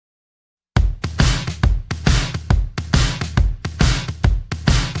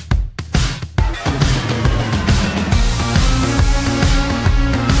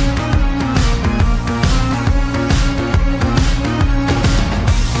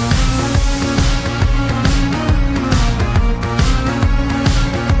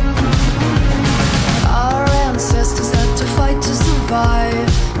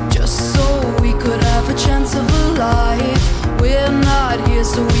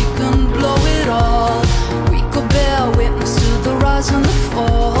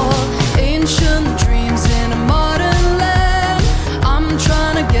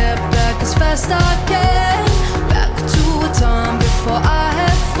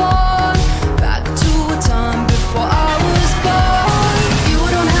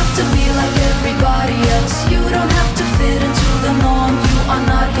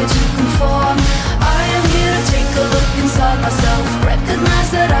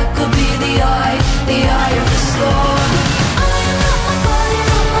I could be the eye of the storm. I am not my body,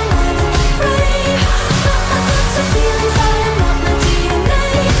 not my mind, not my brain, not my thoughts or feelings, I am not my DNA.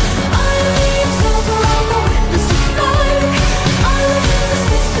 I am the observer, I'm the witness of life. I live in the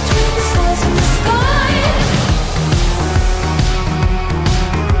space between the stars and the sky.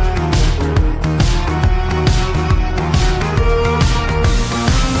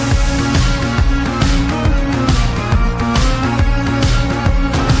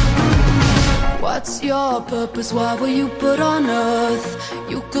 What's your purpose? Why were you put on earth?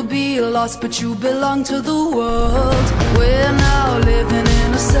 You could be lost, but you belong to the world. We're now living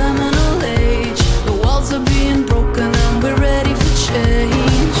in a seminal age. The walls are being broken and we're ready for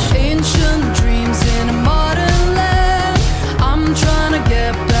change. Ancient dreams in a modern land. I'm trying to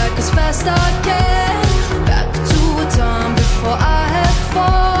get back as fast I can. Back to a time before I had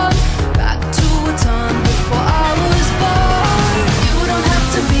fun. Back to a time before I was born. You don't have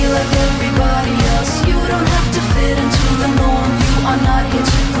to be like everybody else. You don't have to fit into the norm. You are not here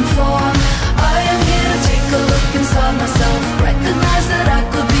to conform. I am here to take a look inside myself. Recognize that I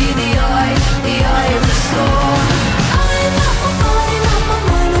could be the eye of the storm. I am not my body, not my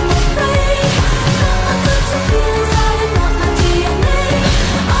mind, not my brain, not my thoughts or feelings, I am not my DNA.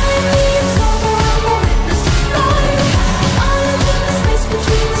 I am the observer, I'm a witness of life. I live in the space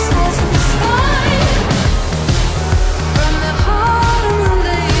between the stars and the sky. From the heart of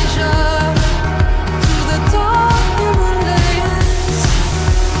Malaysia to the dark Himalayas,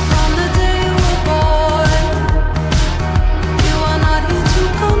 from the day you were born, you are not here to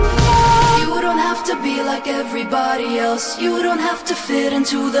conform. You don't have to be like everybody else. You don't have to fit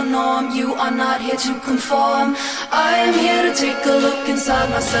into the norm. You are not here to conform. I am here to take a look inside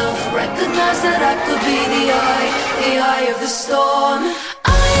myself. Recognize that I could be the eye of the storm.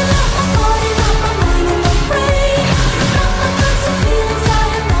 I am not my body, not my mind, not my brain, not my thoughts or feelings, I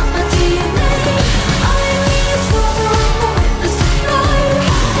am not my DNA. I am the observer, I'm the witness of life.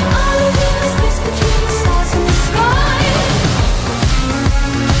 I live in the space between the stars and the sky.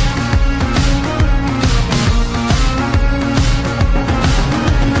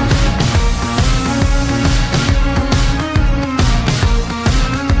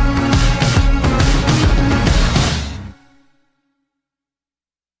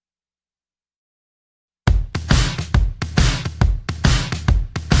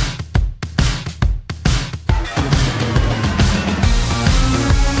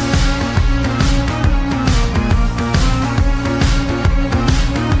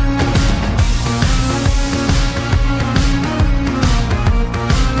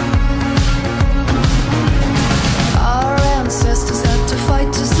 Our ancestors had to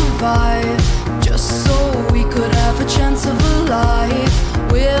fight to survive, just so we could have a chance of a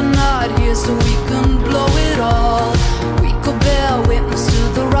life. We're not here so we can blow it all. We could bear witness to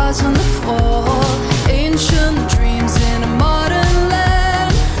the rise and the fall. Ancient dreams in a modern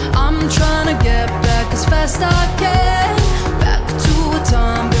land. I'm trying to get back as fast I can. Back to a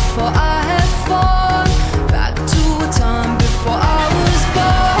time before I had fun. Back to a time before I was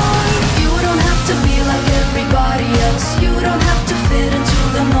born. You don't have to be like everybody else. You don't have to fit into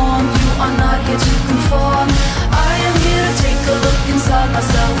the norm. You are not here to conform. I am here to take a look inside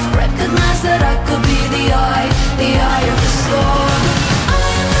myself. Recognize that I could be the eye of the storm. I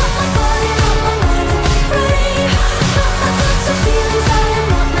am not my body, not my mind, not my brain, not my thoughts or feelings, I am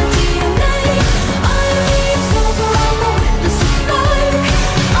not my DNA. I am the observer, I'm a witness of life.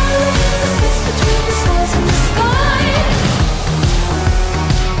 I live in the space between the stars and the sky.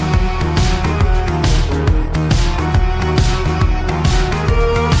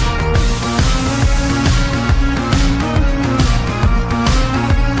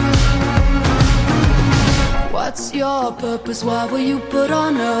 What's your purpose? Why were you put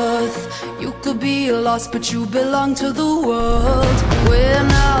on earth? You could be lost, but you belong to the world. We're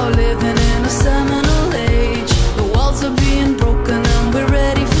now living in a seminal age. The walls are being broken and we're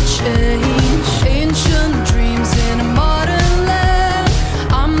ready for change. Ancient dreams in a modern land.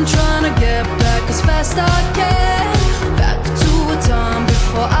 I'm trying to get back as fast I can. Back to a time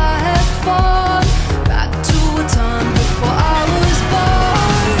before I had fun. Back to a time before I was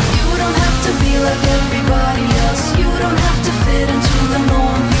born. You don't have to be like everybody else. You don't have to fit into the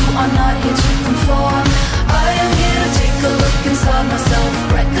norm. You are not here to conform. I am here to take a look inside myself.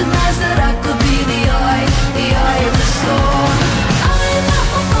 Recognize that I could be the eye of the storm. I am not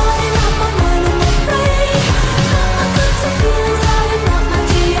my body, not my mind, not my brain,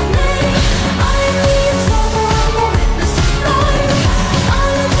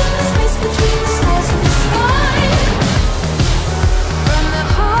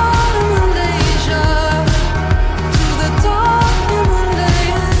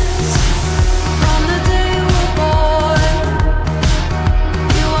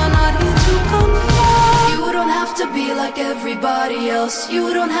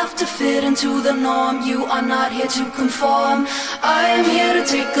 fit into the norm. You are not here to conform. I am here to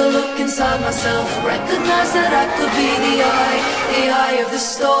take a look inside myself, recognize that I could be the eye of the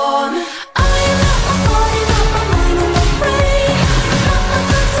storm. I am not my body, not my mind, or my brain, not my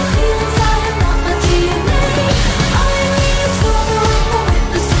thoughts and feelings, I am not my DNA. I am the observer, I'm the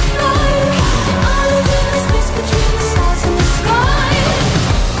witness of life. I live in the space between the stars and the sky.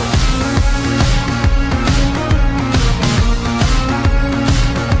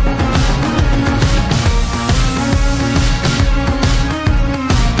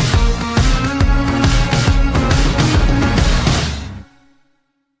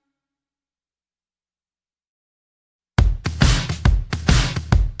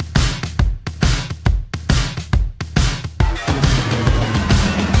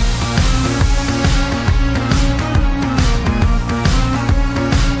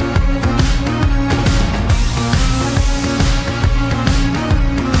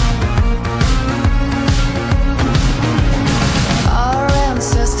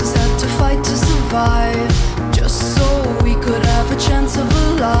 Just so we could have a chance of a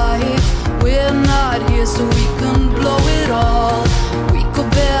life. We're not here so we can blow it all. We could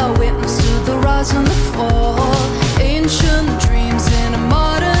bear witness to the rise and the fall. Ancient dreams in a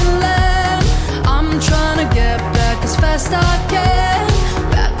modern land. I'm trying to get back as fast I can.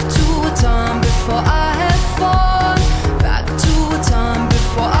 Back to a time before I had fun. Back to a time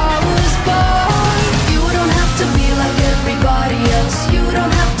before I was born. You don't have to be like everybody else. You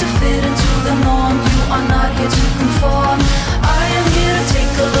don't have to fit into the norm. You are not here to conform. I am here to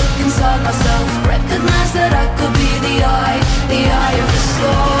take a look inside myself, recognize that I could be the eye of the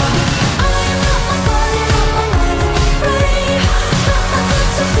storm. I am not my body, not my mind, or my brain, not my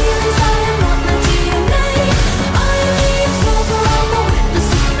thoughts or feelings, I am not my DNA. I am the observer, I'm the witness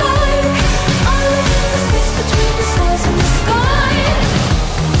of life. I live in the space between the stars and the sky.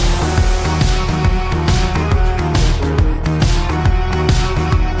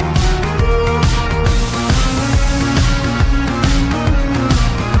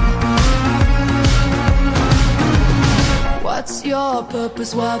 What's your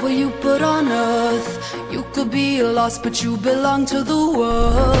purpose? Why were you put on earth? You could be lost, but you belong to the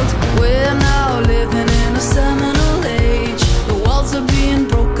world. We're now living in a seminal age. The walls are being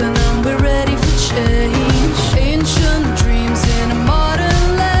broken and we're ready for change. Ancient dreams in a modern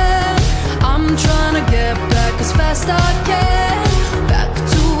land. I'm trying to get back as fast I can. Back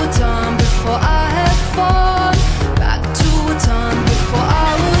to a time before I had fun. Back to a time before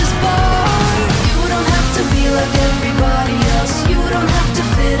I was born. You don't have to be like everybody else. You don't have to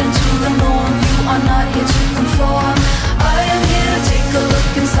fit into the norm. You are not here to conform. I am here to take a look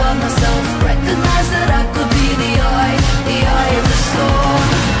inside myself, recognize that I could be the eye of the storm.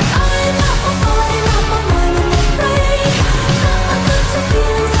 I am not my body, not my mind, or my brain, not my thoughts or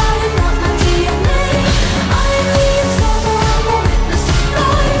feelings, I am not my DNA. I am the observer, I'm a witness of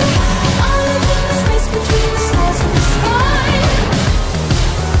life. I live in the space between the stars and the sky.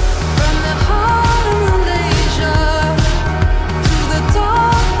 From the heart of Malaysia to the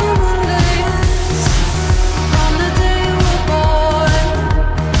dark Himalayas, from the day you were born,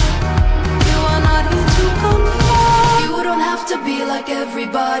 you are not here to conform. You don't have to be like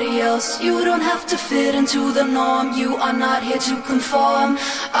everybody else. You don't have to fit into the norm. You are not here to conform.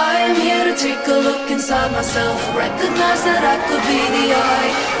 I am here to take a look inside myself, recognize that I could be the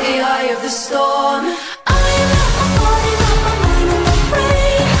eye of the storm. I am not my body, not my mind, or my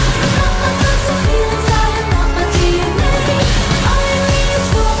brain, not my thoughts or feelings, I am not my DNA. I am the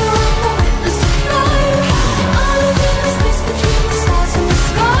observer, I'm the witness of life. I live in the space between the stars and the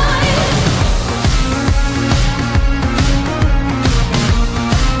sky.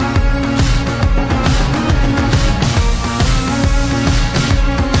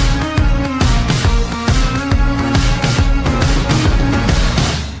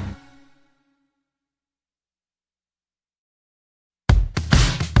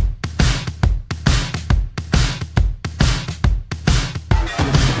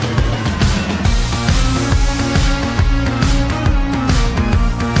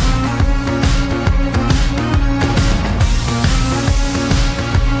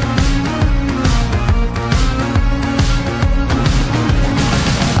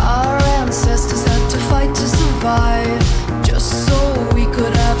 Just so we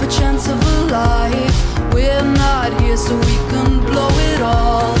could have a chance of a life. We're not here so we can blow it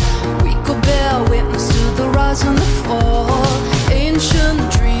all. We could bear witness to the rise and the fall.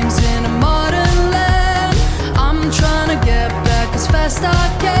 Ancient dreams in a modern land. I'm trying to get back as fast I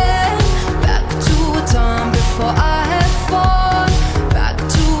can. Back to a time before I had fun. Back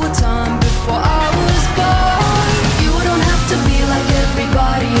to a time before I was born. You don't have to be like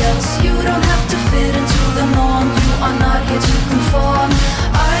everybody else.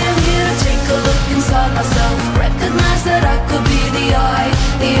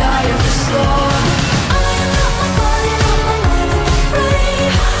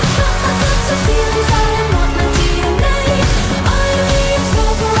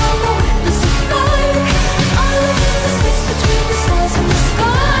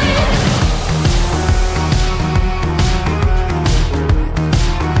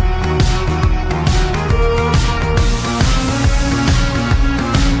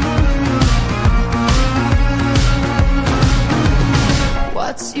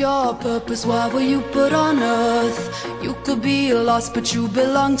 your purpose? Why were you put on earth? You could be lost, but you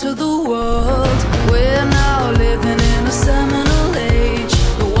belong to the world. We're now living in a seminal age.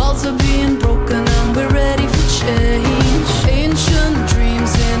 The walls are being broken and we're ready for change. Ancient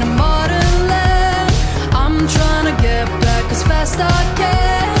dreams in a modern land. I'm trying to get back as fast I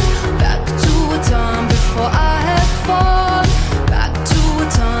can. Back to a time before I had fun. Back to a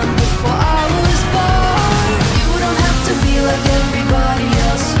time before I was born. You don't have to be like everybody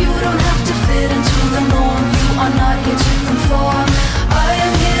else. You don't have to fit into the norm. You are not here to conform. I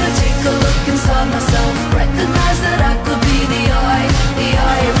am here to take a look inside myself. Recognize that I could be the eye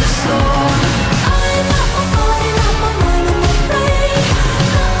of the storm. I am not my body, not my mind, or my brain.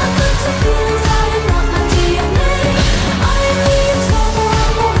 Not my thoughts or feelings, I am not my DNA. I am the observer,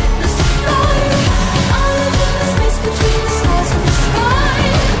 I'm a witness of life. I live in the space between the stars and the sky.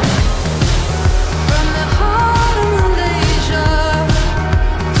 From the heart of Malaysia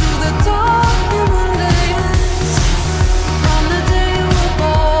to the dark Himalayas. From the day you were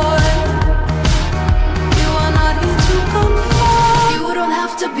born, you are not here to conform. You don't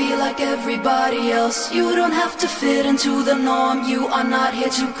have to be like everybody else. You don't have to fit into the norm. You are not here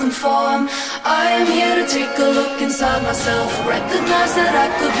to conform. I am here to take a look inside myself. Recognize that I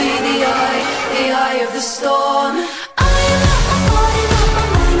could be the eye of the storm. I am not my body, not my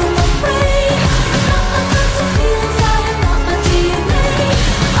mind, or my brain. Not my thoughts or feelings, I am not my DNA.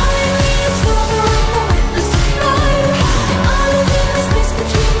 I am the observer, I'm a witness of life. I live in the space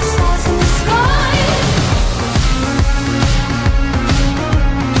between the stars and the sky.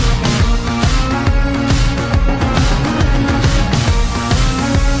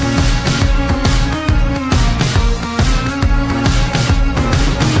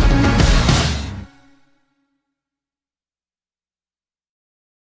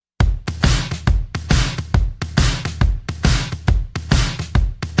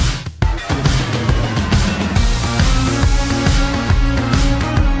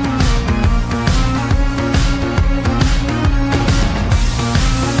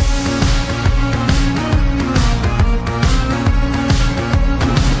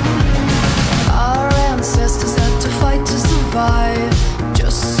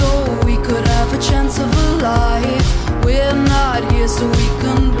 Just so we could have a chance of a life. We're not here so we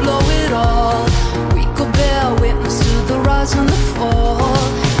can blow it all. We could bear witness to the rise and the fall.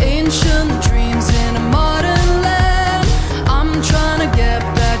 Ancient dreams in a modern land. I'm trying to get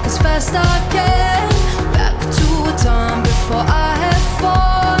back as fast I can. Back to a time before I had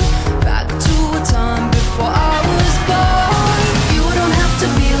fun. Back to a time before I was born. You don't have to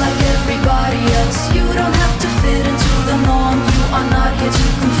be like everybody else. You don't have to fit into the norm. You are not here to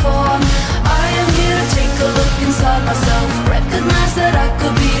conform. I am here to take a look inside myself. Recognize that I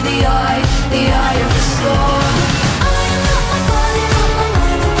could be the eye of the storm. I am not my body, not my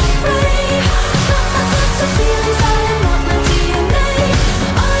mind, or my brain. Not my thoughts or feelings, I am not my DNA.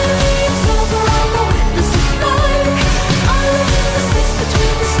 I am the observer, I'm a witness of life. I live in the space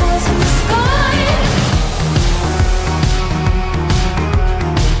between the stars and the sky.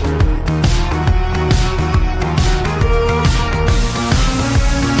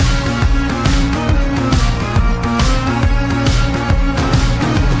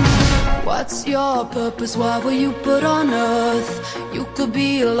 What's your purpose? Why were you put on earth? You could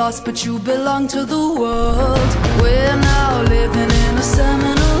be lost, but you belong to the world. We're now living in a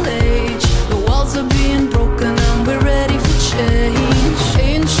seminal age. The walls are being broken and we're ready for change.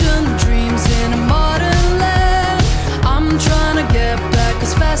 Ancient dreams in a modern land. I'm trying to get back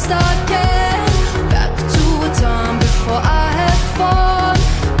as fast I can. Back to a time before I had fun.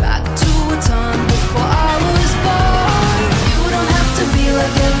 Back to a time before I was born. You don't have to be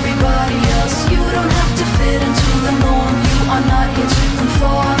like everybody else. You don't have to fit into the norm. You are not here to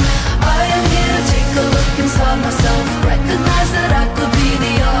conform. I am here to take a look inside myself. Recognize that I could be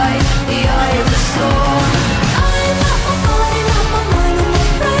the eye of the storm. I am not my body, not my mind, or my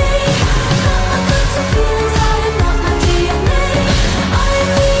brain. Not my thoughts or feelings, I am not my DNA. I am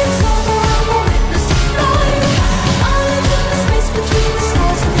the observer, I'm a witness of life. I live in the space between the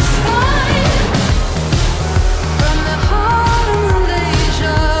stars and the sky. From the heart of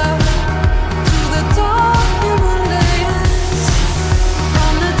Malaysia to the dark Himalayas.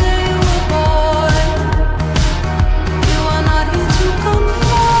 From the day you were born, you are not here to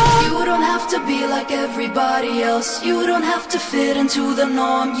conform. You don't have to be like everybody else. You don't have to fit into the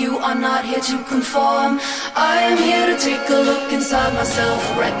norm. You are not here to conform. I am here to take a look inside myself.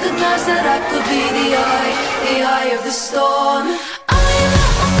 Recognize that I could be the eye of the storm. I am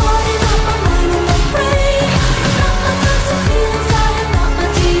not my body, not my mind, or my brain. Not my thoughts or feelings, I am not my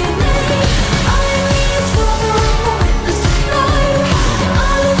DNA. I am the observer, I'm a witness of life.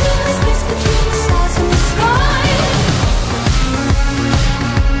 I live in the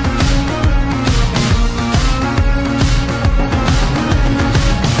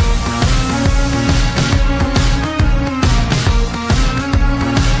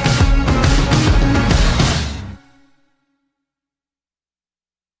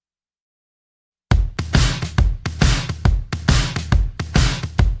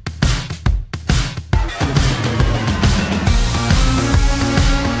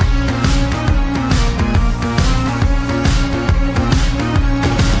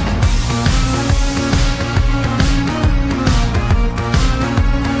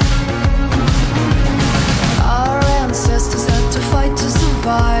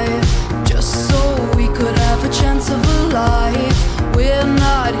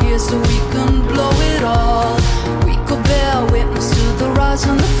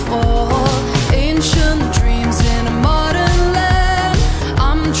the fall. Ancient dreams in a modern land.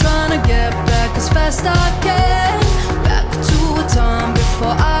 I'm trying to get back as fast I can. Back to a time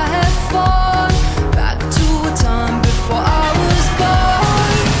before I had fun. Back to a time before I was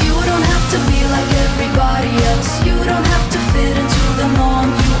born. You don't have to be like everybody else. You don't have to fit into the norm.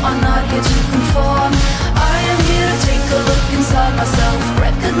 You are not here to conform. I am here to take a look inside myself.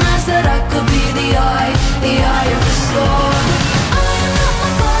 Recognize that I could be the eye of the storm. I am not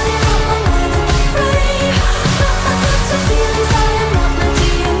my body, not my mind, not my brain. Not my thoughts or feelings, I am not my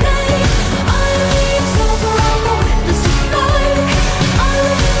DNA. I am the observer, I'm the witness of life. I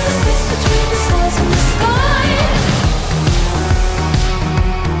live in the space between the stars and the sky.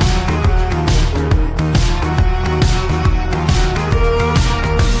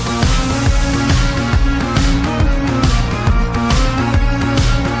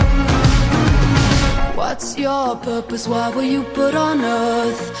 What's your purpose? Why were you put on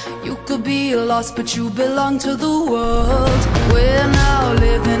earth? You could be lost, but you belong to the world. We're now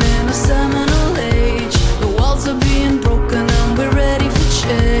living in a seminal age. The walls are being broken and we're ready for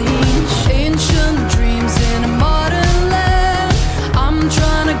change. Ancient dreams in a modern land. I'm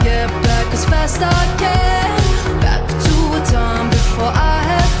trying to get back as fast I can. Back to a time before I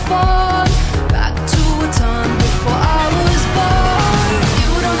had fun. Back to a time before I was born.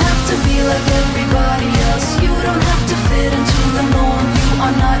 You don't have to be like everybody else. You don't have to fit into the norm. You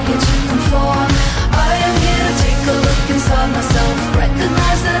are not here to conform. I am here to take a look inside myself.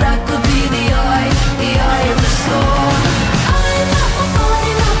 Recognize that I could be the eye of the storm. I am not my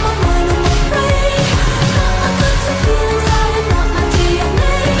body, not my mind, not my brain. Not my thoughts or feelings, I am not my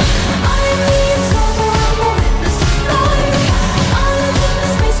DNA. I am the observer, I'm the witness of life. I live in the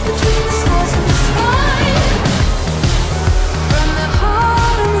space between the stars and the sky. From the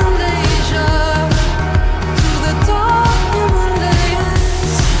heart of Malaysia to the dark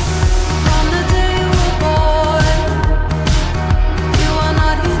Himalayas, from the day you were born, you are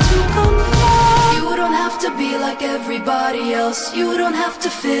not here to conform. You don't have to be like everybody else. You don't have to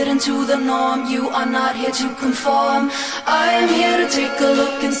fit into the norm. You are not here to conform. I am here to take a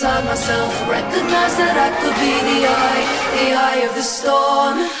look inside myself. Recognize that I could be the eye of the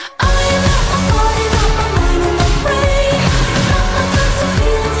storm. I am not my body, not my mind, not my brain. Not my thoughts or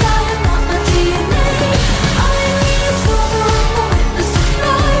feelings, I am not my DNA. I am the observer, I'm the witness of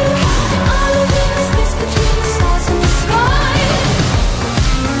life. I live in the space between the stars and the sky.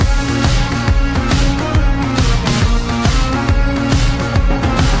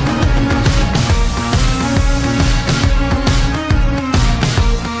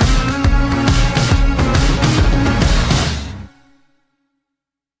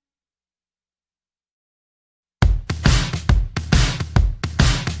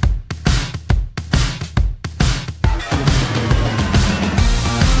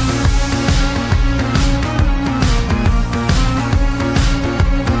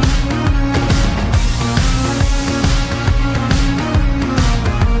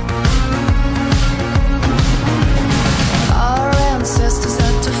 Our ancestors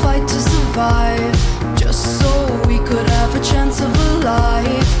had to fight to survive, just so we could have a chance of a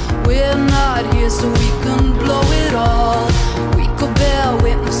life. We're not here so we can blow it all. We could bear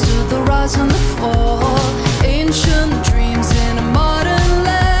witness to the rise and the fall. Ancient dreams in a modern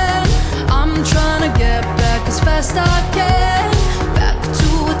land. I'm trying to get back as fast I can. Back to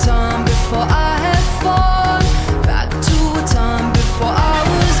a time before I had fun. Back to a time before I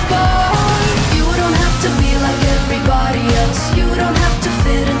was born. You don't have to be like everybody else. You don't have to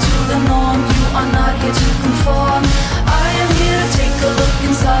fit into the norm. You are not here to conform. I am here to take a look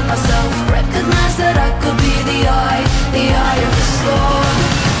inside myself. Recognize that I could be the eye of the storm.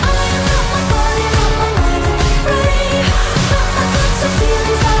 I am not my body, not my mind, not my brain. Not my thoughts or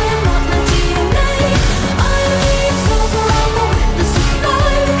feelings, I am not my DNA. I am the observer, I'm the witness of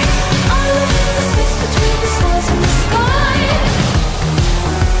life. I live in the space between the stars and the sky.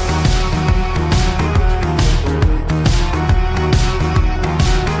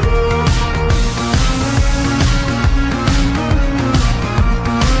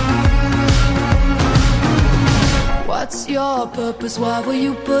 What's your purpose? Why were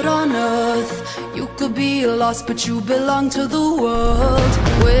you put on earth? You could be lost, but you belong to the world.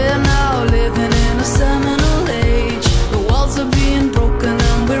 We're now living in a seminal age. The walls are being broken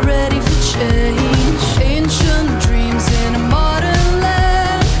and we're ready for change. Ancient dreams in a modern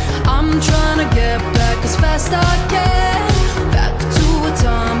land. I'm trying to get back as fast I can. Back to a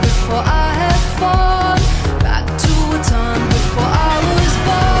time before I had fun. Back to a time before I was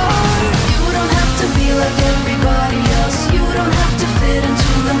born. You don't have to be like everybody else. You don't have to fit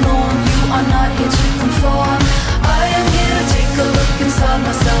into the norm. You are not here to conform. I am here to take a look and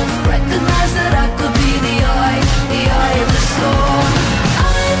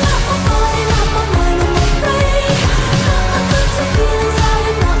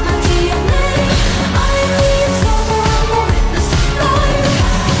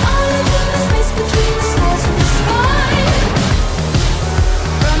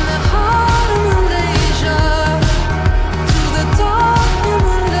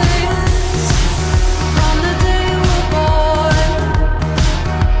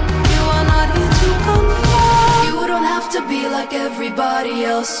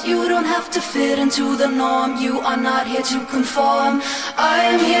else. You don't have to fit into the norm. You are not here to conform. I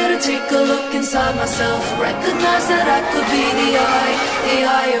am here to take a look inside myself, recognize that I could be the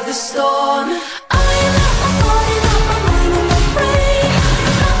eye of the storm. I am not my body, not my mind, or my brain,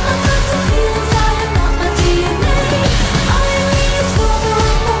 not my thoughts and feelings. I am not my DNA. I am the observer,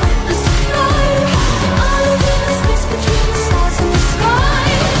 I'm the witness of life. I live in the space between the stars and the sky.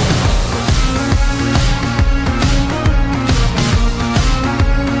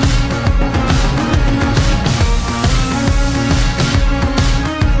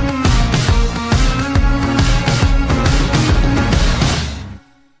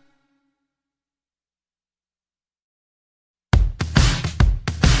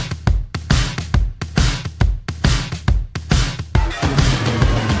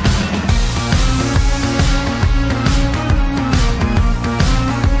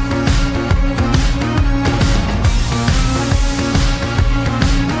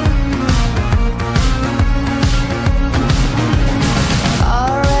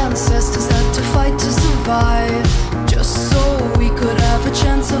 Just so we could have a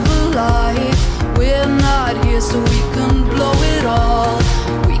chance of a life. We're not here so we can blow it all.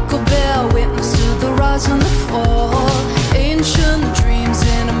 We could bear witness to the rise and the fall. Ancient dreams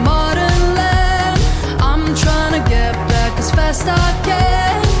in a modern land. I'm trying to get back as fast I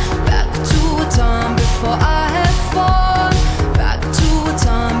can. Back to a time before I had fun. Back to a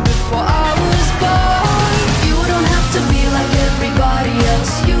time before I was born. You don't have to be like everybody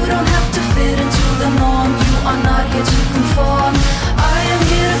else. You don't have to fit into the norm. You are not here to conform. I am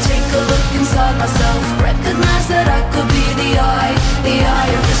here to take a look inside myself, recognize that I could be the eye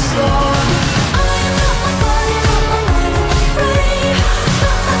of the storm. I am not my body, not my mind, or my brain,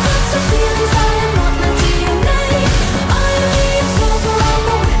 not my thoughts or feelings. I am not my DNA. I am the observer, I'm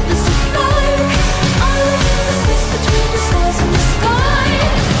the witness of life. I live in the space between the stars and the sky.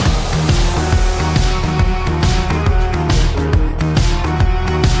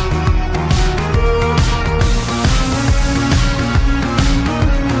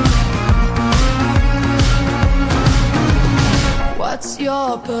 What's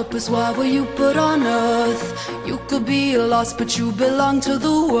your purpose? Why were you put on earth? You could be lost, but you belong to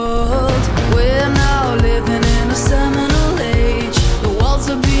the world. We're now living in a seminal age. The walls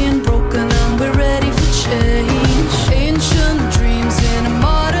are being broken and we're ready for change. Ancient dreams in a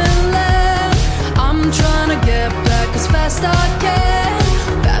modern land. I'm trying to get back as fast I can.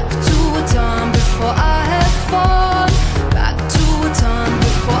 Back to a time before I had fun. Back to a time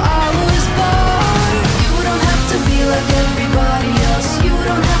before I was born. You don't have to be like everybody else. You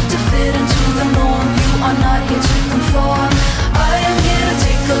don't have to fit into the norm. You are not here to conform. I am here to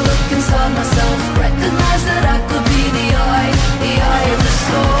take a look inside myself, recognize that I could be the eye of the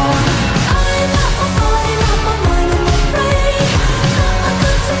storm. I am not my body, not my mind, or my brain, not my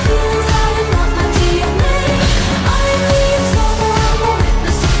thoughts or feelings. I am not my DNA. I am the observer, I'm the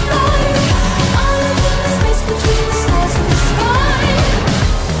witness of life. I live in the space between the stars and the sky.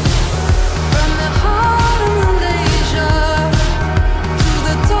 From the heart of Malaysia to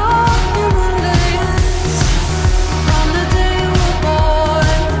the dark Himalayas, from the day you were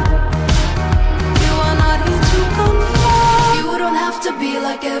born, you are not here to conform. You don't have to be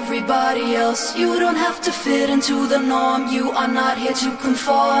like everybody else. You don't have to fit into the norm. You are not here to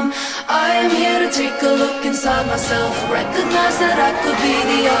conform. I am here to take a look inside myself, recognize that I could be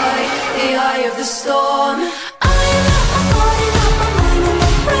the eye of the storm.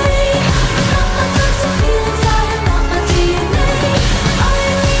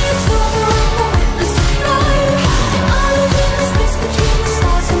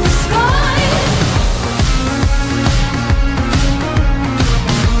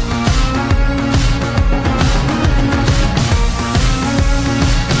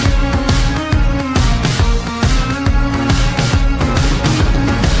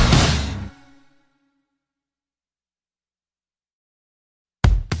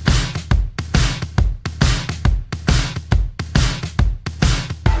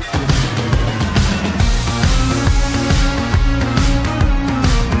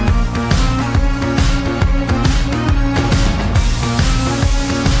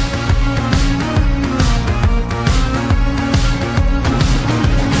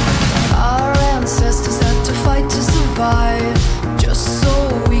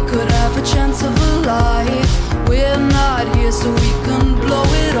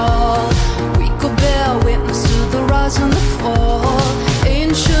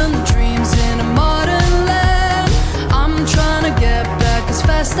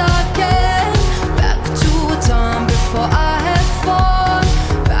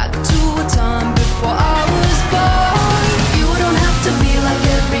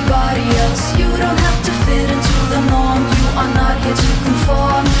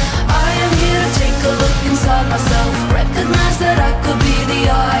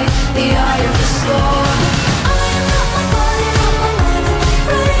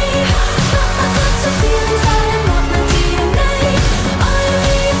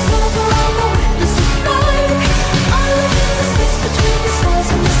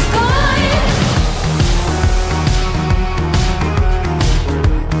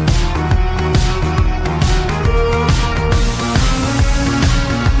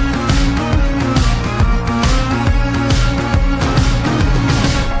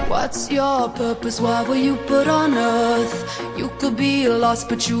 What's your purpose? Why were you put on earth? You could be lost,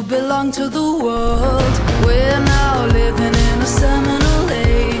 but you belong to the world. We're now living in a seminal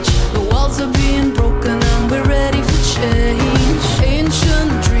age. The walls are being broken and we're ready for change.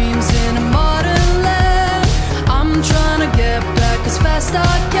 Ancient dreams in a modern land. I'm trying to get back as fast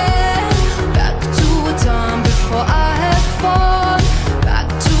I can. Back to a time before I had fun. Back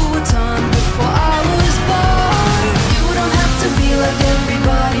to a time before I was born. You don't have to be like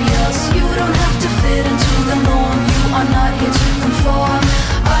everybody else. You don't have to fit into the norm. You are not here to conform.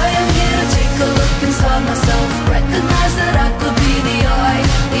 I am here to take a look inside myself. Recognize that I could be the eye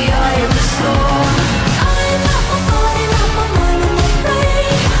of the storm. I'm not my body, not my mind, not my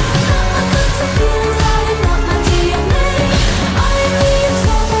brain. Not my thoughts or feelings, I am not my DNA. I am the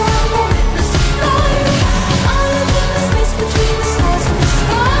observer, I'm a witness of life. I live in the space between the stars and the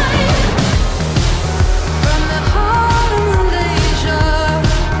sky. From the heart of Malaysia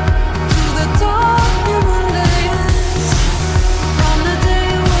to the dark Himalayas. From the day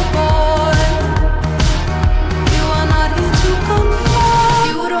you were born, you are not here to conform.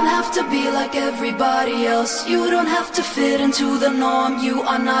 You don't have to be like everybody else. You don't have to fit into the norm. You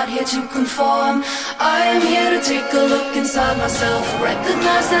are not here to conform. I am here to take a look inside myself.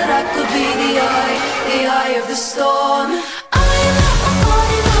 Recognize that I could be the eye of the storm. I am not my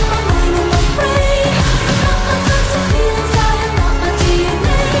body, not my mind, not my brain. Not my thoughts or feelings, I am not my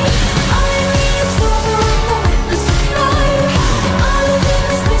DNA. I am the observer, I'm a witness of life. I live in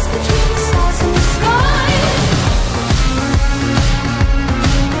the space between the stars and the sky.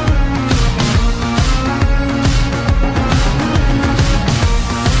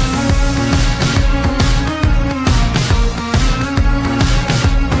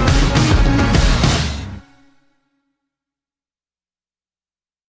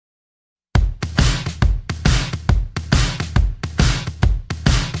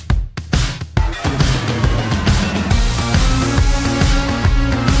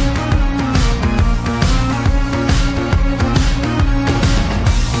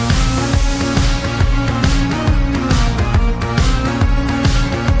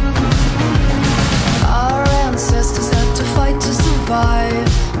 Our ancestors had to fight to survive,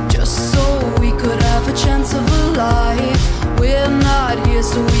 just so we could have a chance of a life. We're not here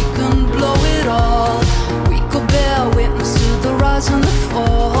so we can blow it all. We could bear witness to the rise and the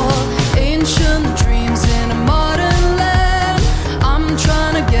fall. Ancient dreams in a modern land. I'm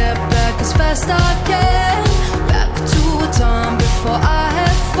trying to get back as fast I can. Back to a time before I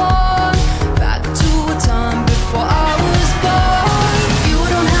had fun. Back to a time before I was born. You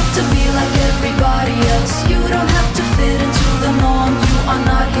don't have to be like everybody else. You don't have to fit into the norm. You are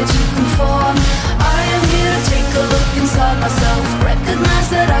not here to conform. I am here to take a look inside myself. Recognize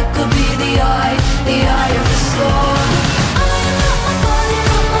that I could be the eye of the storm. I am not my body,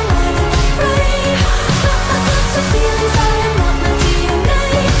 not my mind, not my brain. Not my thoughts or feelings, I am not my DNA.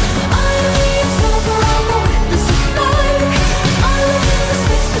 I am the observer, I'm a witness of life. I live in the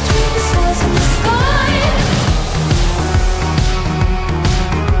space between the stars and the sky.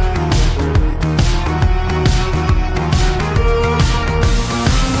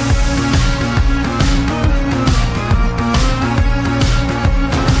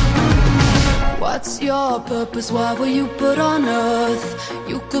 What's your purpose? Why were you put on earth?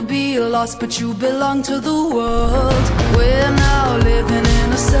 You could be lost, but you belong to the world. We're now living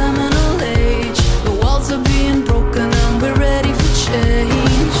in a seminal age. The walls are being broken and we're ready for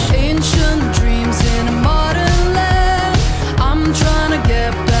change. Ancient dreams in a modern land. I'm trying to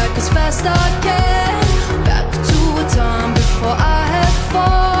get back as fast I can. Back to a time before I had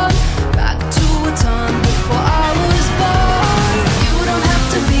fun. Back to a time before I was born. You don't have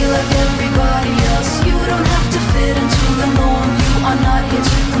to be like everybody else. You don't have to fit into the norm. You are not here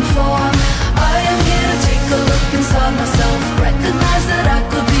to conform. I am here to take a look inside myself. Recognize that I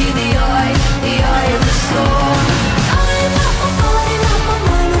could be the eye of the storm. I am not my body, not my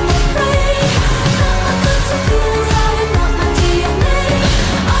mind, not my brain. Not my thoughts or feelings, I am not my DNA.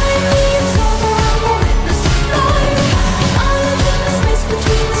 I am the observer, I'm a witness of life. I live in the space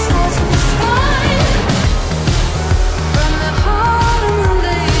between the stars and the sky. From the heart of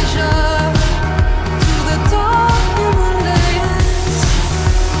Malaysia to the dark Himalayas.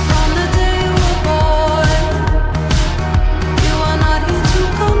 From the day you were born, you are not here to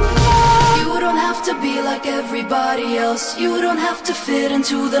conform. You don't have to be like everybody else. You don't have to fit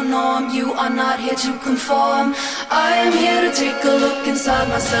into the norm. You are not here to conform. I am here to take a look inside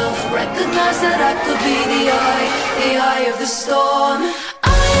myself. Recognize that I could be the eye of the storm.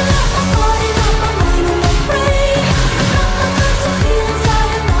 I am not my body, not my mind, not my brain. Not my thoughts or feelings, I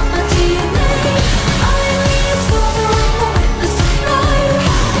am not my DNA. I am the observer, I'm a witness of life.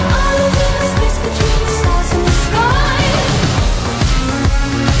 I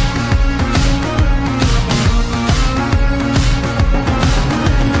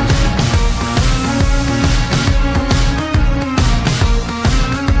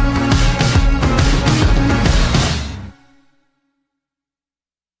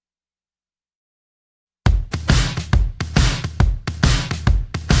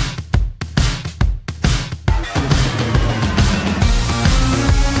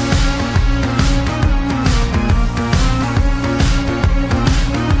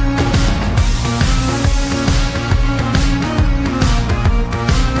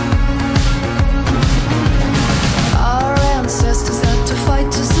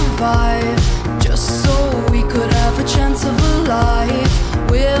survive, just so we could have a chance of a life.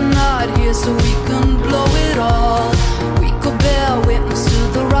 We're not here so we can blow it all. We could bear witness to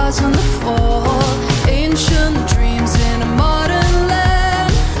the rise and the fall. Ancient dreams in a modern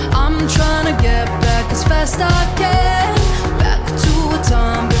land. I'm trying to get back as fast I can. Back to a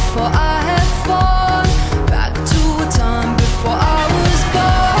time before I had fun. Back to a time before I was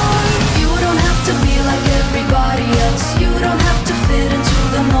born. You don't have to be like everybody else. You don't have to fit into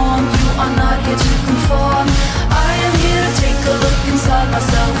the norm. You are not here to conform. I am here to take a look inside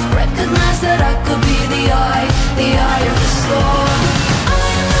myself. Recognize that I could be the eye of the storm. I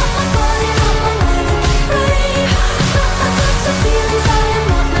am not my body, not my mind, not my brain. Not my thoughts or feelings, I am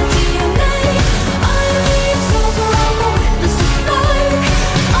not my DNA. I am the observer, I'm a witness of life.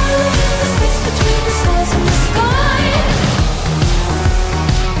 I live in the space between the stars and the sky.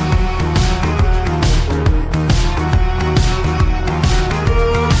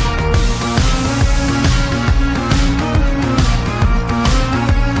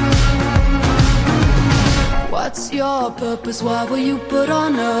 What's your purpose? Why were you put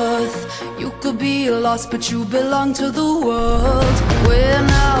on earth? You could be lost, but you belong to the world. We're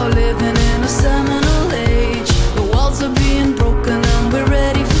now living in a seminal age. The walls are being broken and we're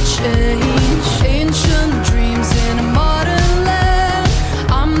ready for change. Ancient dreams in a modern land.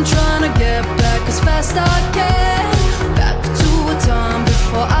 I'm trying to get back as fast I can. Back to a time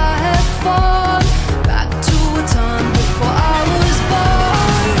before I had fun. Back to a time before I was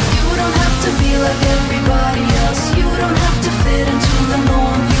born. You don't have to be like everybody else. You don't have to fit into the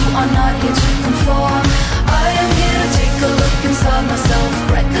norm. You are not here to conform. I am here to take a look inside myself.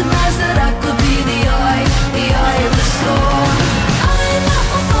 Recognize that I could be the eye of the storm. I am not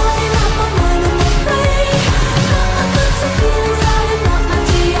my body, not my mind, not my brain. Not my thoughts or feelings, I am not my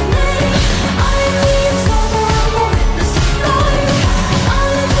DNA. I am the observer, I'm a witness of life. I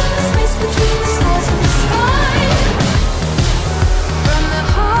live in the space between the stars and the sky. From the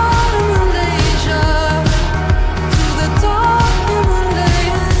heart of Malaysia to the dark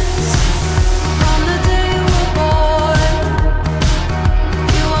Himalayas, from the day you were born,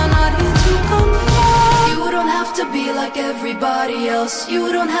 you are not here to conform. You don't have to be like everybody else.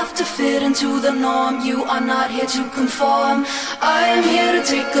 You don't have to fit into the norm. You are not here to conform. I am here to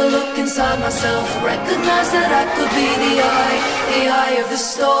take a look inside myself. Recognize that I could be the eye of the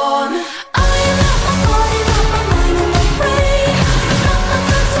storm. I am not my body, not my mind, not my brain. Not my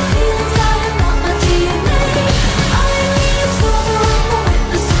thoughts or feelings, I am not my DNA. I am the observer, I'm a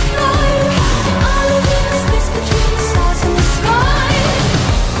witness of life. I live in the space between the stars and the sky.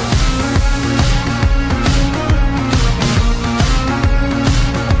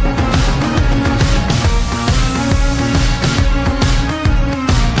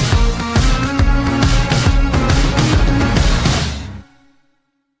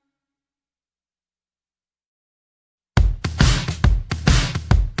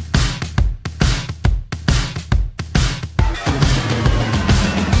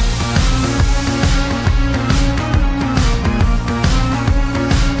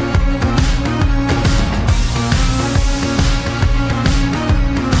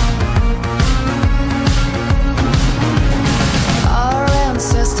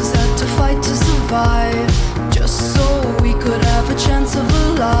 Just so we could have a chance of a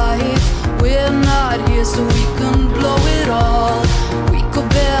life. We're not here so we can blow it all. We could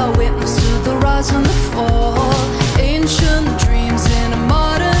bear witness to the rise and the fall. Ancient dreams in a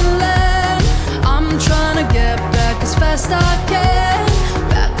modern land. I'm trying to get back as fast I can.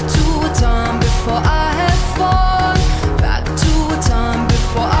 Back to a time before I had fun. Back to a time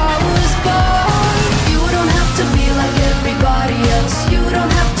before I was born. You don't have to be like everybody else. You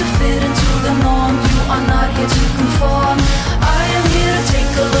don't have to fit into the norm. You are not here to conform. I am here to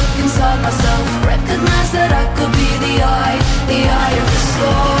take a look inside myself. Recognize that I could be the eye of the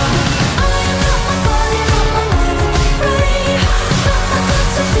storm. I am not my body, not my mind, not my brain. Not my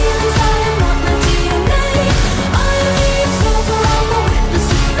thoughts or feelings, I am not my DNA. I am the observer, I'm a witness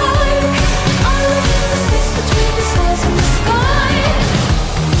of life. I live in the space between the stars and the sky.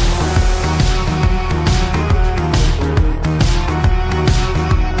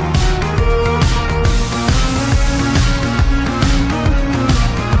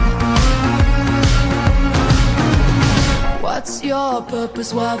 What's your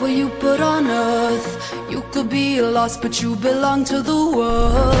purpose? Why were you put on earth? You could be lost, but you belong to the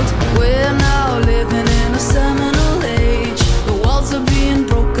world. We're now living in a seminal age. The walls are being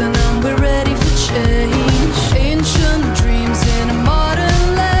broken and we're ready for change. Ancient dreams in a modern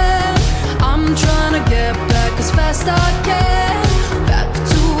land. I'm trying to get back as fast I can. Back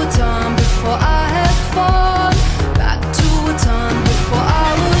to a time before I had fun. Back to a time before I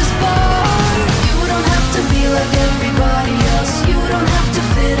was born.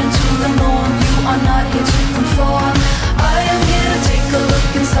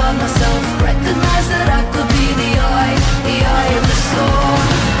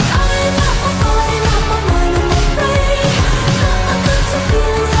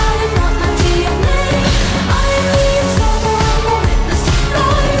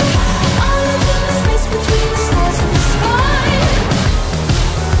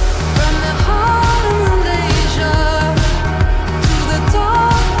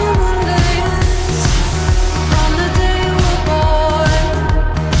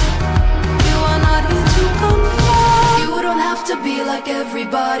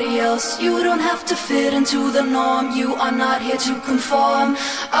 everybody else. You don't have to fit into the norm. You are not here to conform.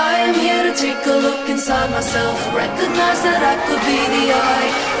 I am here to take a look inside myself, recognize that I could be the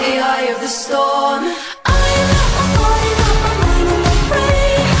eye of the storm. I am not my body, not my mind, or my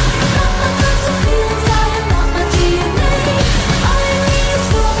brain. Not my thoughts or feelings, I am not my DNA. I am the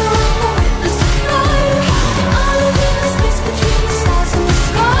observer, I'm the witness of life. I live in the space between the stars and the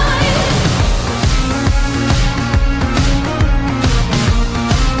sky.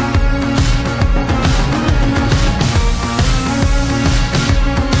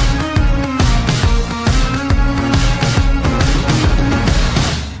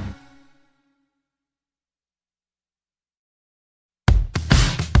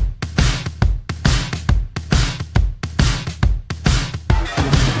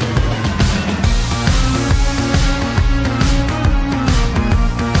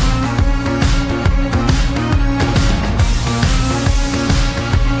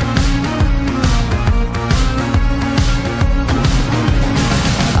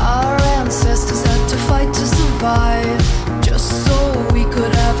 Just so we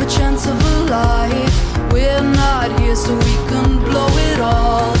could have a chance of a life. We're not here so we can blow it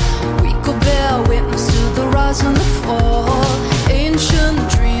all. We could bear witness to the rise and the fall. Ancient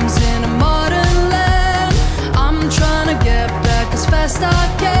dreams in a modern land. I'm trying to get back as fast I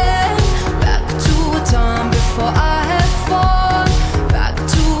can. Back to a time before I had fun. Back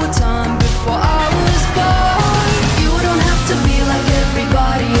to a time before I was born. You don't have to be like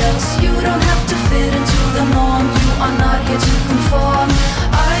everybody else. You don't have to fit into the norm. You are not here to conform.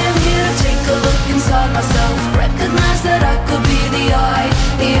 I am here to take a look inside myself, recognize that I could be the eye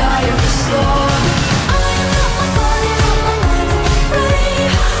of the storm. I am not my body, not my mind, or my brain.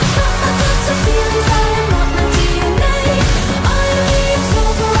 Not my thoughts or feelings, I am not my DNA. I am the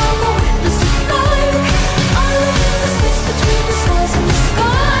observer, I'm the witness of life. I live in the space between the stars and the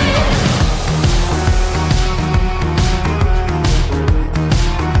sky.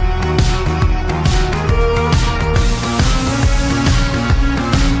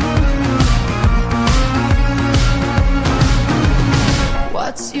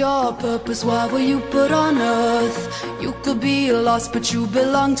 What's your purpose? Why were you put on earth? You could be lost, but you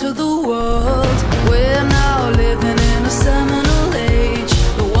belong to the world. We're now living in a seminal age.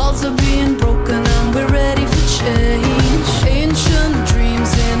 The walls are being broken and we're ready for change. Ancient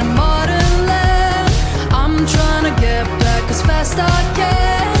dreams in a modern land. I'm trying to get back as fast I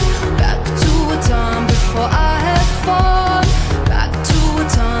can. Back to a time before I had fun. Back to a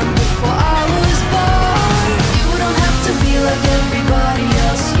time before I was born. You don't have to be like everybody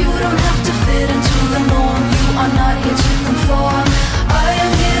else. You don't have to fit into the norm. You are not here to conform. I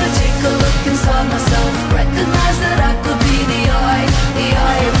am here to take a look inside myself, recognize that I could be the eye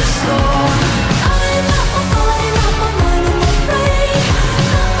of the storm. I am not my body, not my mind, or my brain.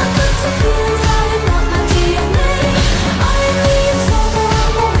 Not my thoughts or feelings, I am not my DNA. I am the observer,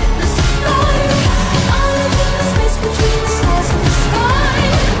 I'm the witness of life. I live in the space between the stars and the sky.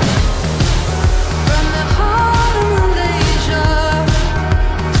 From the heart of Malaysia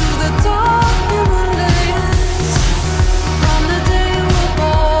to the dark Himalayas, from the day you were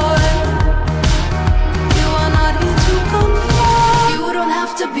born, you are not here to conform. You don't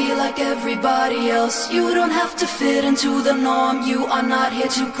have to be like everybody else. You don't have to fit into the norm. You are not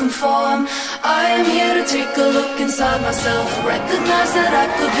here to conform. I am here to take a look inside myself, recognize that I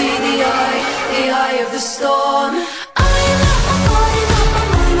could be the eye of the storm.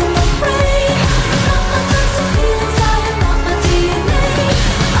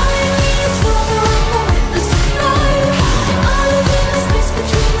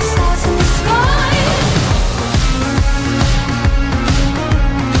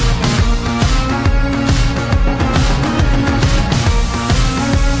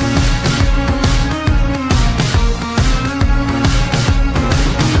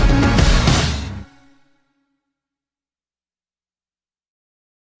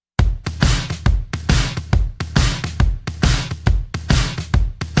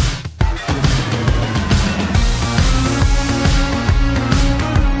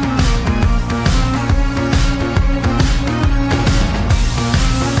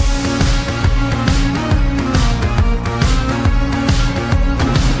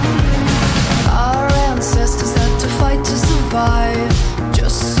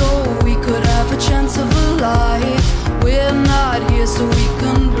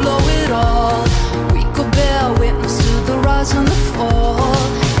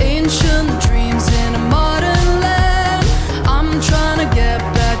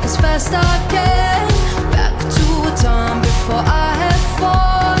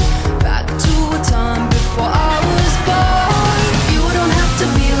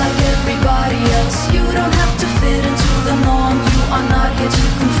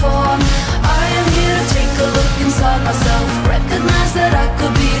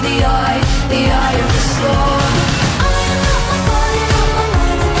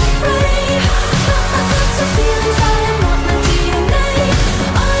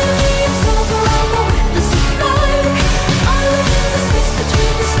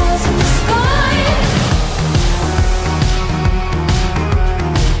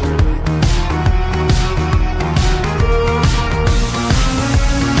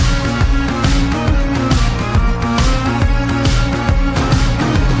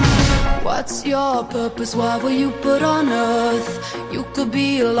 purpose, why were you put on earth? You could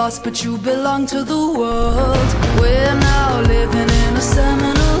be lost, but you belong to the world. We're now living in a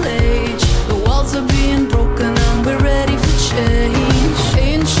seminal age. The walls are being broken and we're ready for change.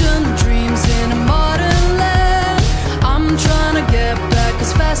 Ancient dreams in a modern land. I'm trying to get back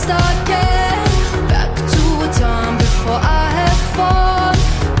as fast as I can. Back to a time before I had fun.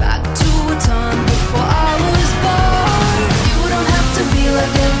 Back to a time before I was born. You don't have to be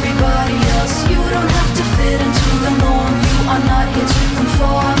like everybody else. You don't have to fit into the norm. You are not here to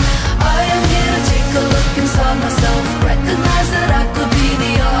conform. I am here to take a look inside myself. Recognize that I could be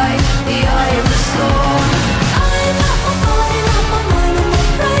the eye of the storm. I am not my body, not my mind, I'm my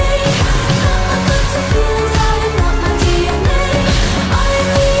prey. Not my thoughts and feelings, I am not my DNA. I am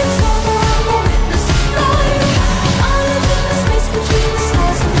the observer, I'm a witness of life. I live in the space between the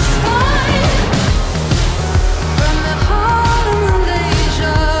stars and the sky. From the heart of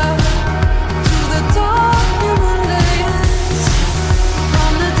Malaysia to the dark Himalayas.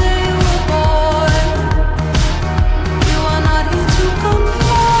 From the day you were born, you are not here to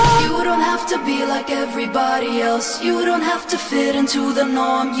conform. You don't have to be like everybody else. You don't have to fit into the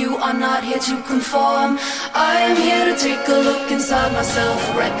norm. You are not here to conform. I am here to take a look inside myself.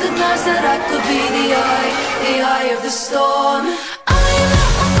 Recognize that I could be the eye of the storm. I am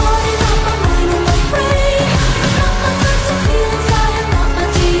not my body, not my mind, I'm my prey. Not my thoughts and feelings, I am not my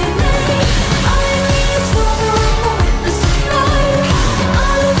DNA. I am the observer, I'm a witness of life.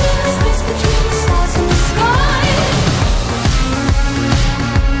 I live in the space between the stars and the sky.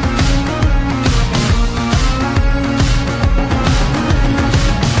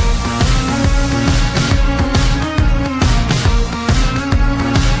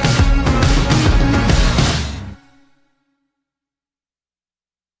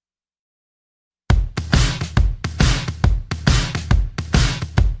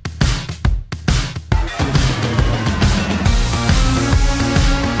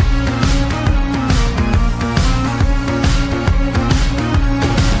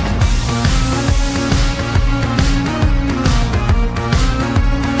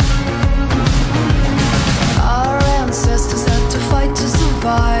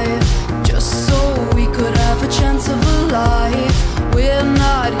 Just so we could have a chance of a life. We're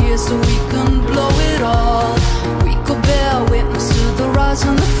not here so we can blow it all. We could bear witness to the rise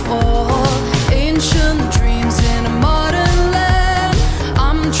and the fall. Ancient dreams in a modern land.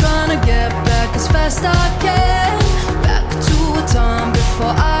 I'm trying to get back as fast as I can. Back to a time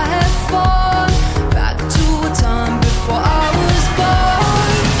before I had fun. Back to a time before I was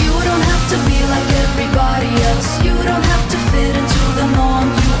born. You don't have to be like everybody else. You don't have to fit into the norm.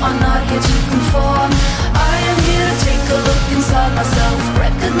 You are not here to conform. I am here to take a look inside myself.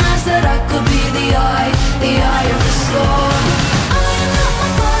 Recognize that I could be the eye of the storm. I am not my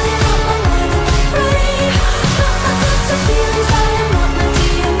body, not my mind, I'm my prey. Not my thoughts and feelings, I am not my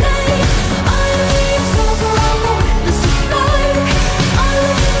DNA. I am the observer, I'm a witness of life. I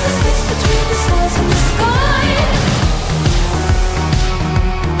live in the space between the stars and the sky.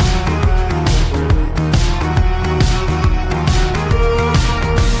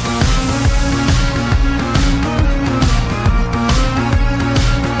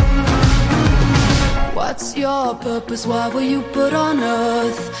 What's your purpose? Why were you put on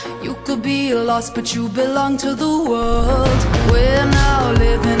earth? You could be lost, but you belong to the world. We're now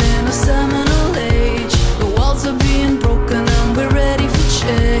living in a seminal age. The walls are being broken and we're ready for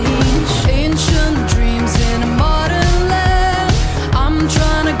change. Ancient dreams in a modern land. I'm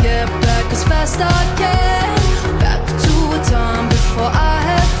trying to get back as fast as I can. Back to a time before I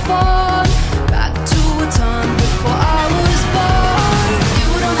had fun. Back to a time before I was born.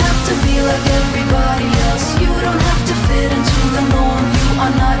 You don't have to be like everybody else. You don't have to fit into the norm. You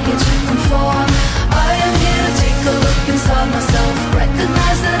are not here to conform. I am here to take a look inside myself.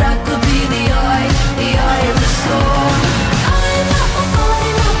 Recognize that I could be the eye of the storm. I am not my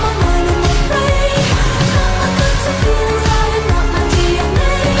body, not my mind, I'm my prey. Not my thoughts and feelings, I am not my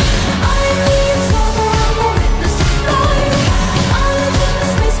DNA. I am the observer, I'm a witness of life. I live in the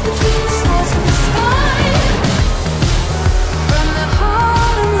space between the stars and the sky. From the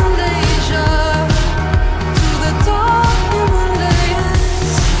heart of Malaysia to the dark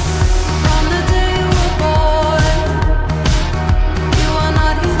Himalayas. From the day you were born, you are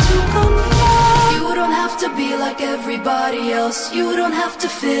not here to conform. You don't have to be like everybody else. You don't have to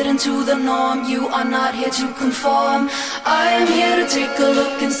fit into the norm. You are not here to conform. I am here to take a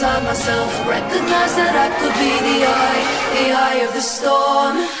look inside myself. Recognize that I could be the eye of the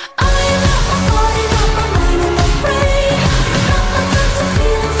storm. I am not my body, not my mind, I'm my prey. Not my thoughts and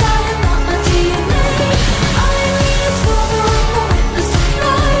feelings, I am not my DNA. I am the observer, I'm a witness of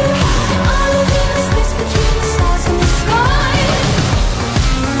life. I live in the space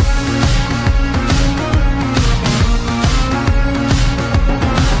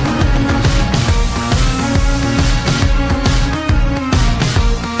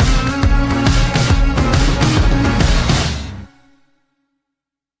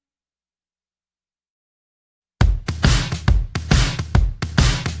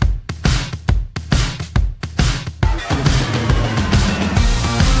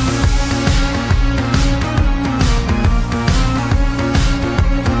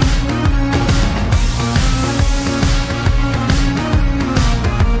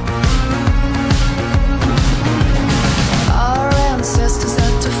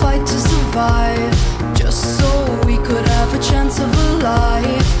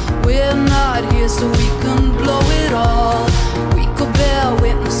so we can blow it all. We could bear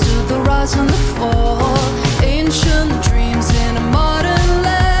witness to the rise and the fall. Ancient dreams in a modern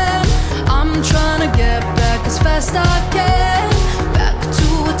land. I'm trying to get back as fast I can. Back to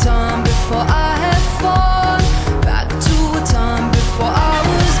a time before I had fun. Back to a time before I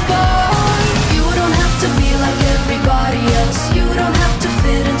was born. You don't have to be like everybody else. You don't have to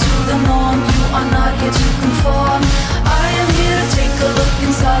fit into the norm. You are not here to conform. I am here to take a look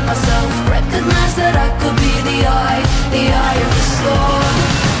inside myself. Recognize that I could be the eye of the storm.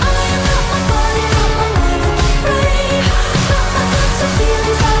 I am not my body, not my mind, not my brain. Not my thoughts or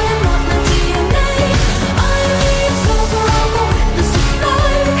feelings, I am not my DNA. I am the observer, I'm a witness of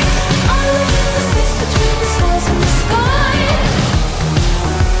life. I live in the space between the stars and the sky.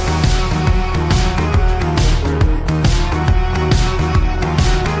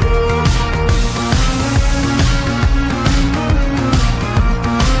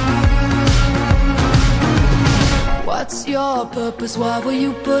 What's your purpose? Why were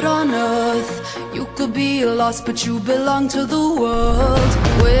you put on earth? You could be lost, but you belong to the world.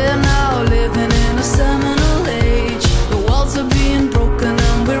 We're now living in a seminal age. The walls are being broken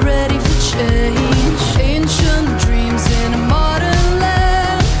and we're ready for change. Ancient dreams in a modern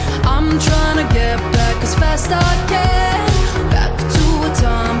land. I'm trying to get back as fast I can. Back to a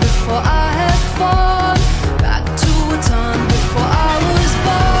time before I had fun. Back to a time before I was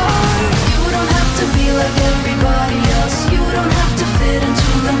born. You don't have to be like everybody else. You don't have to fit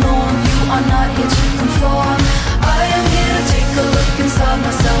into the norm. You are not here to conform. I am here to take a look inside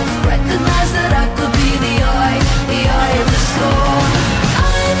myself. Recognize that I could be the eye of the storm.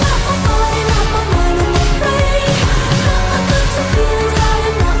 I am not my body, not my mind, not my brain. Not my thoughts or feelings, I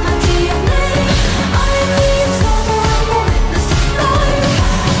am not my DNA. I am the observer, I'm a witness of life.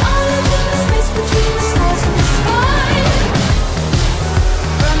 I live in the space between the stars and the sky.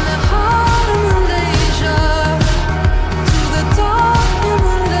 From the heart of Malaysia to the dark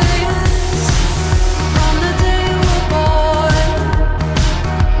Himalayas, from the day you were born,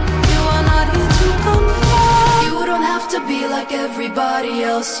 you are not here to conform. You don't have to be like everybody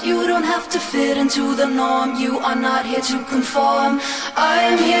else. You don't have to fit into the norm. You are not here to conform. I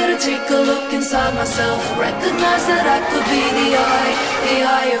am here to take a look inside myself. Recognize that I could be the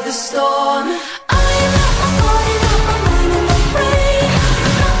eye of the storm. I am not my body, not my mind, not my brain.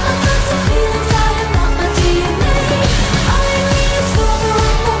 Not my thoughts or feelings, I am not my DNA. I am the observer,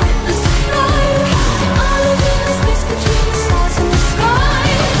 I'm a witness of life. I live in the space between the stars and the sky.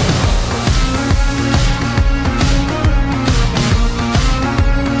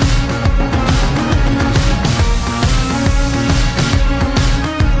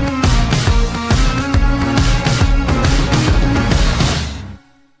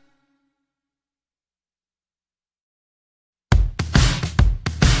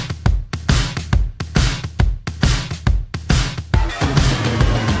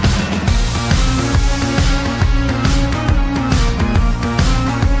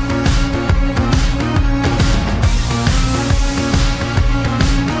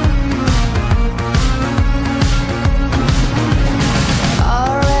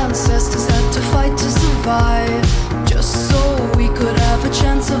 Our ancestors had to fight to survive, just so we could have a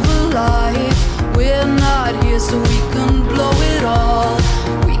chance of a life. We're not here so we can blow it all.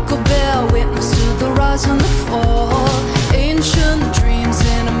 We could bear witness to the rise and the fall. Ancient dreams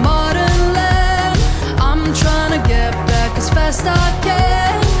in a modern land. I'm trying to get back as fast I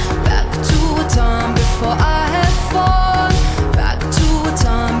can. Back to a time before I had fun. Back to a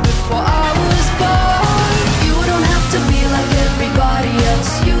time before I was born. You don't have to be like everybody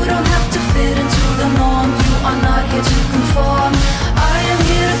else. You don't have to fit into the norm. You are not here to conform. I am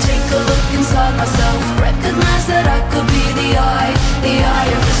here to take a look inside myself. Recognize that I could be the eye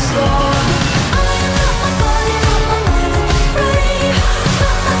of the storm. I am not my body, not my mind, not my brain.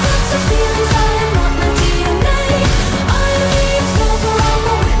 Not my thoughts or feelings, I am not my DNA. I am the observer, I'm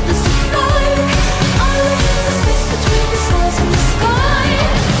a witness of life. I live in the space between the stars and the sky.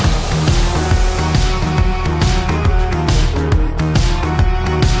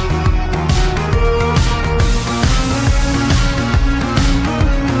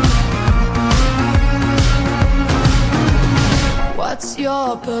 What's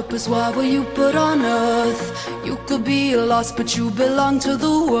your purpose? Why were you put on earth? You could be lost, but you belong to the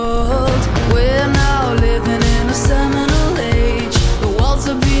world. We're now living in a seminal age. The walls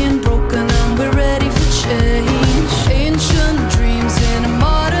are being broken and we're ready for change. Ancient dreams in a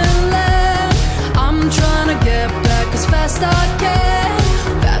modern land. I'm trying to get back as fast I can.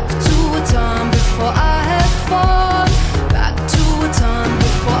 Back to a time before I had fun. Back to a time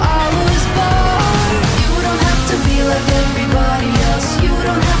before I was born. You don't have to be like everybody else. You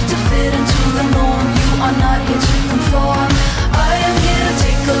don't have to fit into the norm.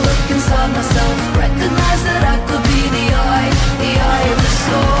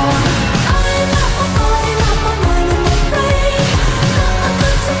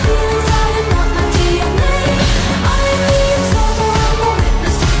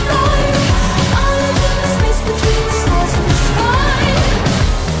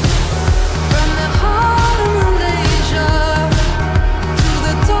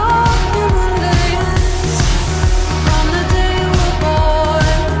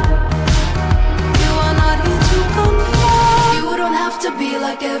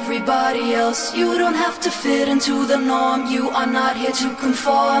 to fit into the norm. You are not here to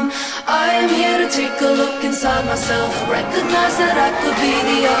conform. I am here to take a look inside myself, recognize that I could be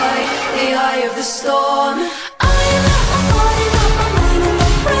the eye of the storm. I am not my body, not my mind, and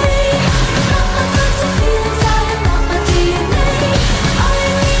my brain. Not my thoughts and feelings, I am not my DNA. I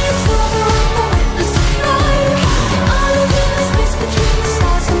am the observer, I'm the witness of life. I live in the space between the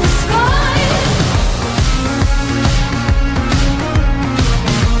stars and the sky.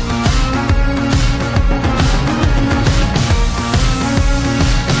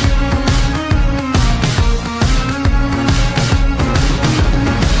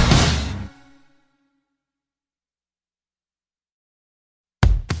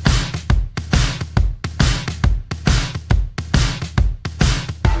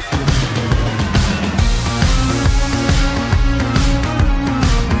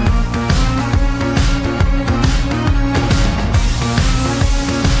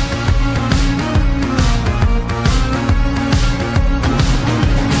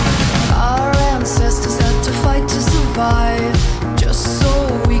 Just so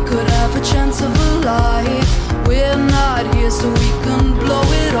we could have a chance of a life. We're not here so we can blow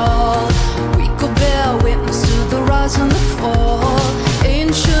it all. We could bear witness to the rise and the fall.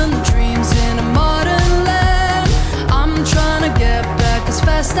 Ancient dreams in a modern land. I'm trying to get back as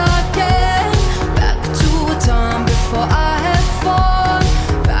fast I can. Back to a time before I had fun.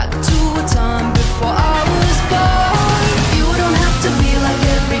 Back to a time before I was born. You don't have to be like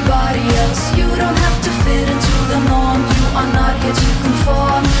everybody else. You don't have to fit into the norm. You are not here to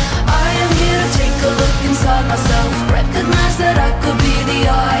conform. I am here to take a look inside myself, recognize that I could be the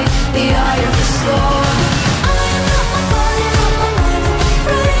eye of the storm. I am not my body, not my mind, and my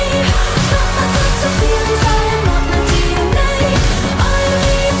brain. Not my thoughts or feelings, I am not my DNA. I am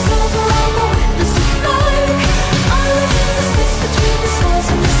the observer, I'm a witness of life. I live in the space between the stars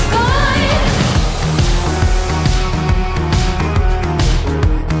and the sky.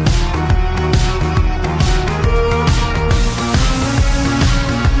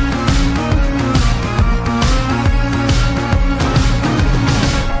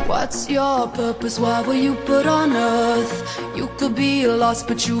 What's your purpose? Why were you put on earth? You could be lost,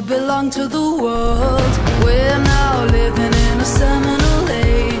 but you belong to the world.